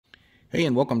Hey,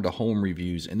 and welcome to Home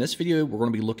Reviews. In this video, we're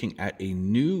going to be looking at a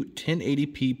new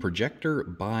 1080p projector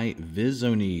by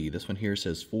Vizony. This one here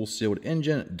says full sealed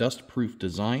engine, dust-proof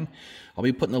design. I'll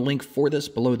be putting the link for this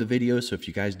below the video, so if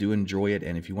you guys do enjoy it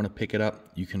and if you want to pick it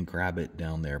up, you can grab it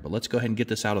down there. But let's go ahead and get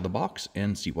this out of the box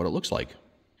and see what it looks like.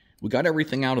 We got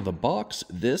everything out of the box.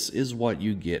 This is what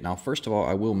you get. Now, first of all,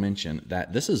 I will mention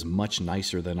that this is much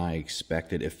nicer than I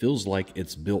expected. It feels like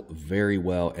it's built very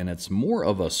well, and it's more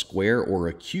of a square or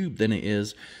a cube than it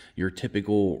is your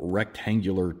typical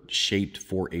rectangular shaped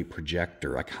for a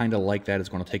projector. I kind of like that. It's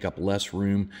going to take up less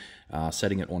room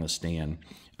setting it on a stand.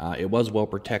 It was well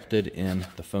protected in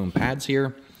the foam pads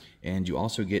here. And you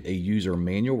also get a user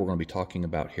manual we're going to be talking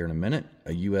about here in a minute,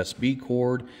 a USB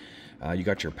cord. You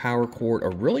got your power cord, a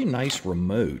really nice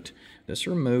remote. This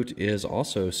remote is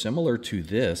also similar to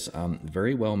this,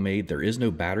 very well made. There is no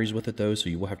batteries with it though, so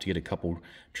you will have to get a couple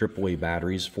AAA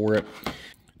batteries for it.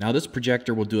 Now this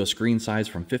projector will do a screen size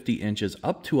from 50 inches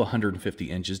up to 150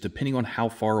 inches, depending on how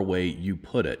far away you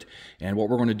put it. And what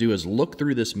we're going to do is look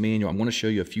through this manual. I'm going to show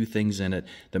you a few things in it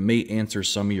that may answer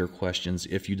some of your questions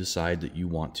if you decide that you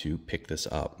want to pick this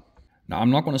up. Now,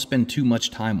 I'm not going to spend too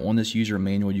much time on this user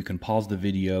manual. You can pause the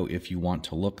video if you want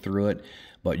to look through it,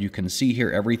 but you can see here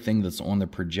everything that's on the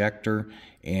projector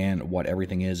and what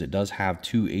everything is. It does have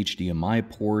two HDMI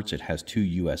ports. It has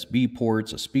two USB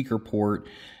ports, a speaker port,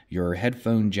 your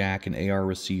headphone jack, an AR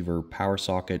receiver, power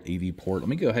socket, AV port. Let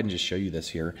me go ahead and just show you this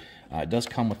here. It does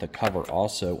come with a cover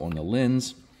also on the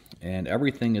lens, and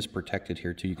everything is protected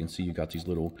here too. You can see you got these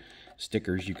little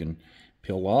stickers you can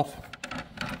peel off.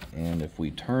 And if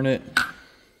we turn it, you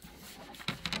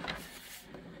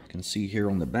can see here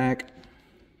on the back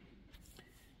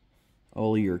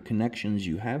all of your connections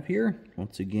you have here.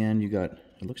 Once again, you got,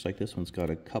 it looks like this one's got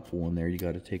a couple in there you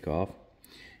got to take off.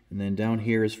 And then down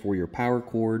here is for your power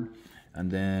cord. And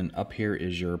then up here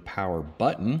is your power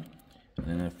button.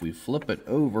 And if we flip it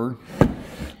over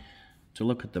to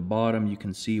look at the bottom, you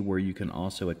can see where you can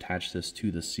also attach this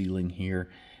to the ceiling here.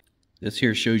 This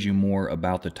here shows you more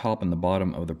about the top and the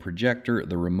bottom of the projector,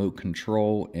 the remote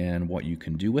control, and what you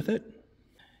can do with it.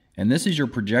 And this is your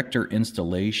projector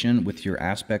installation with your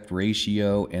aspect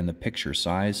ratio and the picture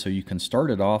size. So you can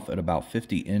start it off at about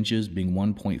 50 inches, being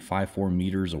 1.54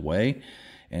 meters away.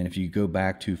 And if you go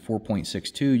back to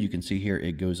 4.62, you can see here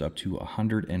it goes up to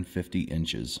 150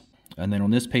 inches. And then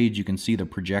on this page, you can see the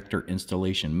projector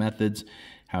installation methods,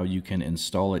 how you can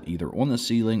install it either on the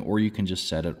ceiling or you can just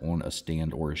set it on a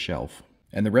stand or a shelf.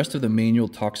 And the rest of the manual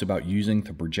talks about using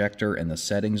the projector and the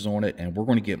settings on it, and we're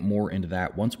going to get more into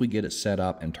that once we get it set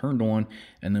up and turned on,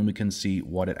 and then we can see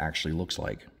what it actually looks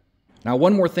like. Now,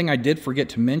 one more thing I did forget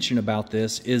to mention about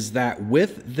this is that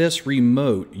with this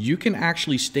remote, you can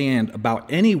actually stand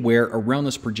about anywhere around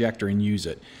this projector and use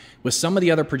it. With some of the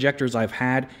other projectors I've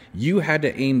had, you had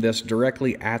to aim this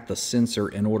directly at the sensor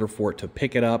in order for it to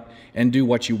pick it up and do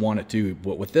what you want it to.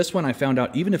 But with this one, I found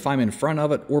out even if I'm in front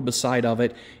of it or beside of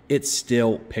it, it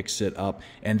still picks it up,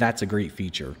 and that's a great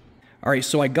feature. All right,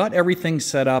 so I got everything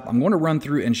set up. I'm going to run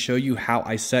through and show you how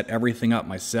I set everything up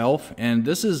myself. And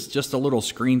this is just a little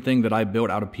screen thing that I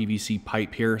built out of PVC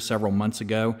pipe here several months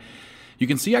ago. You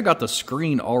can see I got the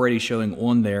screen already showing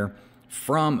on there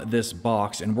from this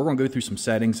box, and we're going to go through some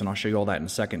settings, and I'll show you all that in a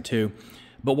second too.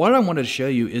 But what I wanted to show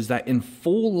you is that in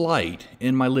full light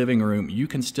in my living room, you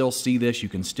can still see this, you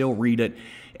can still read it,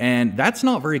 and that's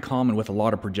not very common with a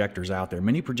lot of projectors out there.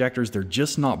 Many projectors, they're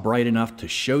just not bright enough to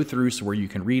show through so where you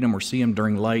can read them or see them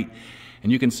during light.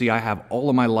 And you can see I have all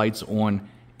of my lights on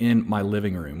in my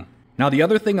living room. Now, the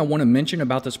other thing I want to mention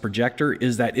about this projector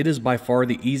is that it is by far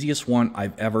the easiest one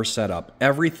I've ever set up.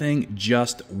 Everything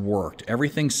just worked.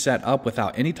 Everything's set up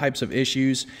without any types of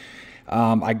issues.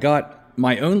 I got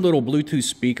my own little Bluetooth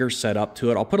speaker set up to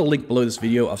it. I'll put a link below this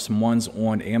video of some ones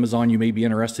on Amazon you may be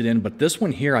interested in, but this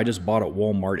one here I just bought at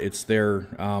Walmart. It's their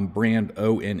brand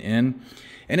ONN,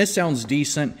 and it sounds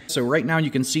decent. So right now you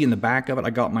can see in the back of it,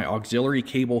 I got my auxiliary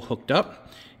cable hooked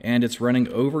up, and it's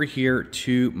running over here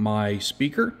to my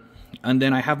speaker. And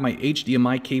then I have my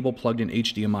HDMI cable plugged in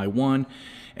HDMI 1,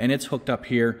 and it's hooked up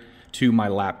here to my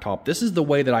laptop. This is the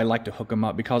way that I like to hook them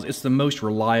up because it's the most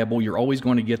reliable. You're always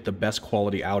going to get the best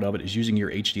quality out of it is using your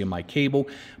HDMI cable,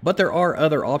 but there are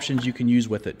other options you can use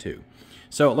with it too.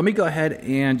 So let me go ahead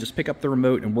and just pick up the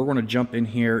remote, and we're going to jump in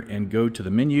here and go to the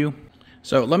menu.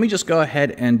 So let me just go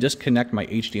ahead and disconnect my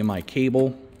HDMI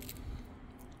cable.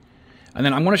 And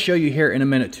then I'm going to show you here in a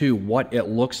minute too what it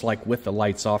looks like with the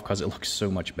lights off because it looks so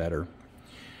much better.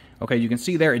 Okay, you can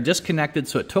see there it disconnected,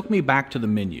 so it took me back to the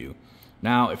menu.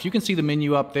 Now, if you can see the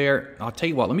menu up there, I'll tell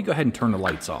you what, let me go ahead and turn the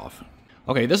lights off.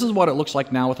 Okay, this is what it looks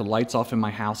like now with the lights off in my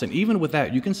house, and even with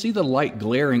that, you can see the light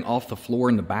glaring off the floor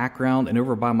in the background and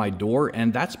over by my door,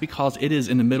 and that's because it is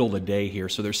in the middle of the day here,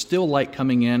 so there's still light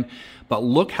coming in, but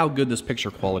look how good this picture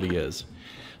quality is.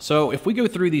 So if we go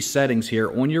through these settings here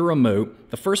on your remote,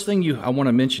 the first thing I want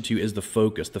to mention to you is the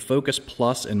focus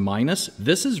plus and minus.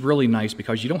 This is really nice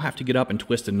because you don't have to get up and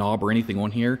twist a knob or anything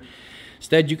on here.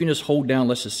 Instead, you can just hold down,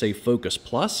 let's just say focus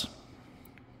plus,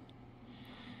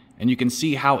 and you can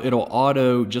see how it'll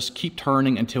auto just keep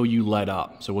turning until you let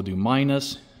up. So we'll do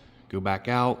minus, go back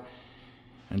out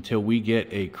until we get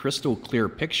a crystal clear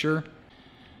picture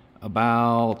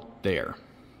about there.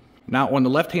 Now on the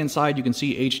left hand side you can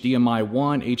see HDMI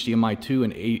 1, HDMI 2,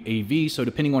 and AV. So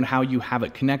depending on how you have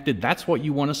it connected, that's what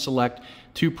you want to select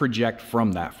to project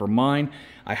from that. For mine,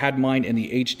 I had mine in the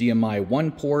HDMI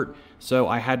 1 port, so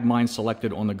I had mine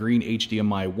selected on the green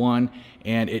HDMI 1,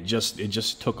 and it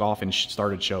just took off and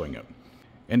started showing it.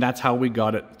 And that's how we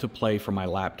got it to play from my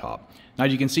laptop. Now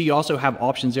you can see you also have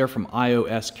options there from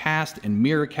iOS Cast and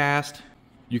Miracast.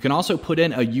 You can also put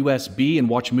in a USB and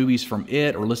watch movies from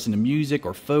it, or listen to music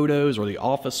or photos or the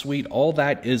Office suite. All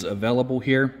that is available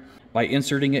here by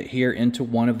inserting it here into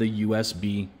one of the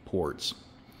USB ports.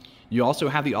 You also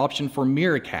have the option for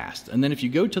Miracast. And then if you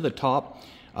go to the top,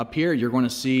 up here you're going to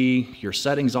see your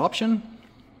settings option.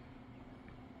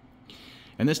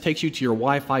 And this takes you to your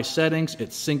Wi-Fi settings.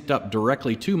 It's synced up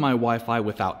directly to my Wi-Fi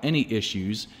without any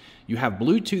issues. You have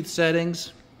Bluetooth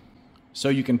settings, so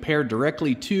you can pair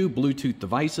directly to Bluetooth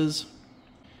devices.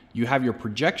 You have your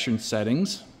projection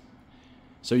settings.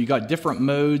 So you got different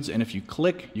modes, and if you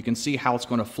click, you can see how it's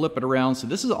going to flip it around. So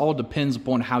this is all depends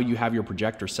upon how you have your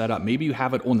projector set up. Maybe you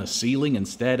have it on the ceiling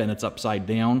instead and it's upside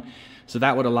down. So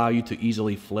that would allow you to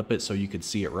easily flip it so you could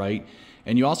see it right.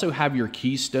 And you also have your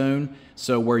keystone,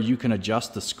 so where you can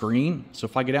adjust the screen. So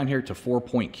if I go down here to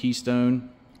 4-point keystone,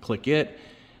 click it,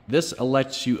 this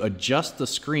lets you adjust the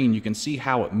screen. You can see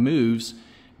how it moves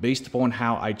based upon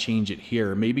how I change it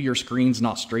here. Maybe your screen's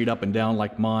not straight up and down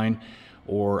like mine,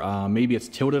 or maybe it's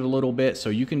tilted a little bit, so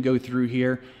you can go through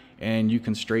here and you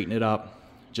can straighten it up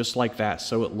just like that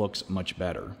so it looks much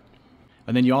better.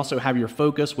 And then you also have your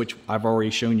focus, which I've already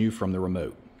shown you from the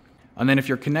remote. And then if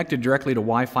you're connected directly to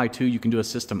Wi-Fi 2, you can do a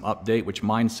system update, which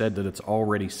mine said that it's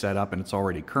already set up and it's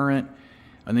already current.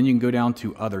 And then you can go down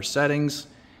to other settings,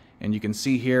 and you can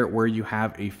see here where you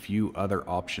have a few other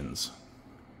options.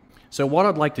 So what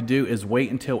I'd like to do is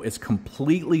wait until it's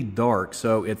completely dark.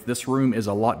 So this room is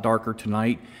a lot darker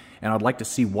tonight, and I'd like to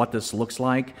see what this looks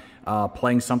like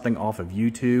playing something off of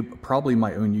YouTube, probably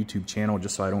my own YouTube channel,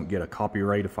 just so I don't get a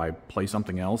copyright if I play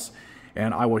something else.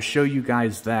 And I will show you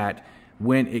guys that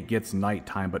when it gets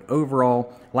nighttime. But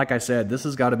overall, like I said, this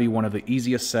has got to be one of the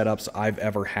easiest setups I've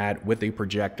ever had with a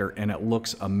projector, and it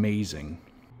looks amazing.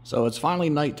 So it's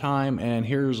finally nighttime, and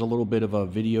here's a little bit of a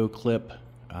video clip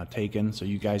taken so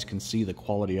you guys can see the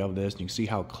quality of this. You can see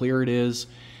how clear it is,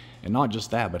 and not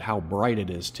just that, but how bright it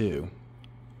is too.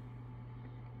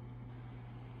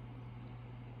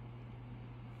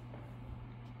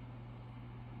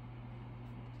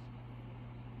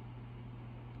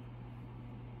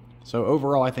 So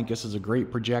overall, I think this is a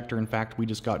great projector. In fact, we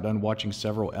just got done watching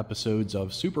several episodes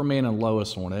of Superman and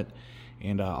Lois on it,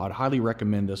 and I'd highly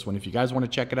recommend this one. If you guys want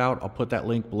to check it out, I'll put that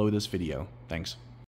link below this video. Thanks.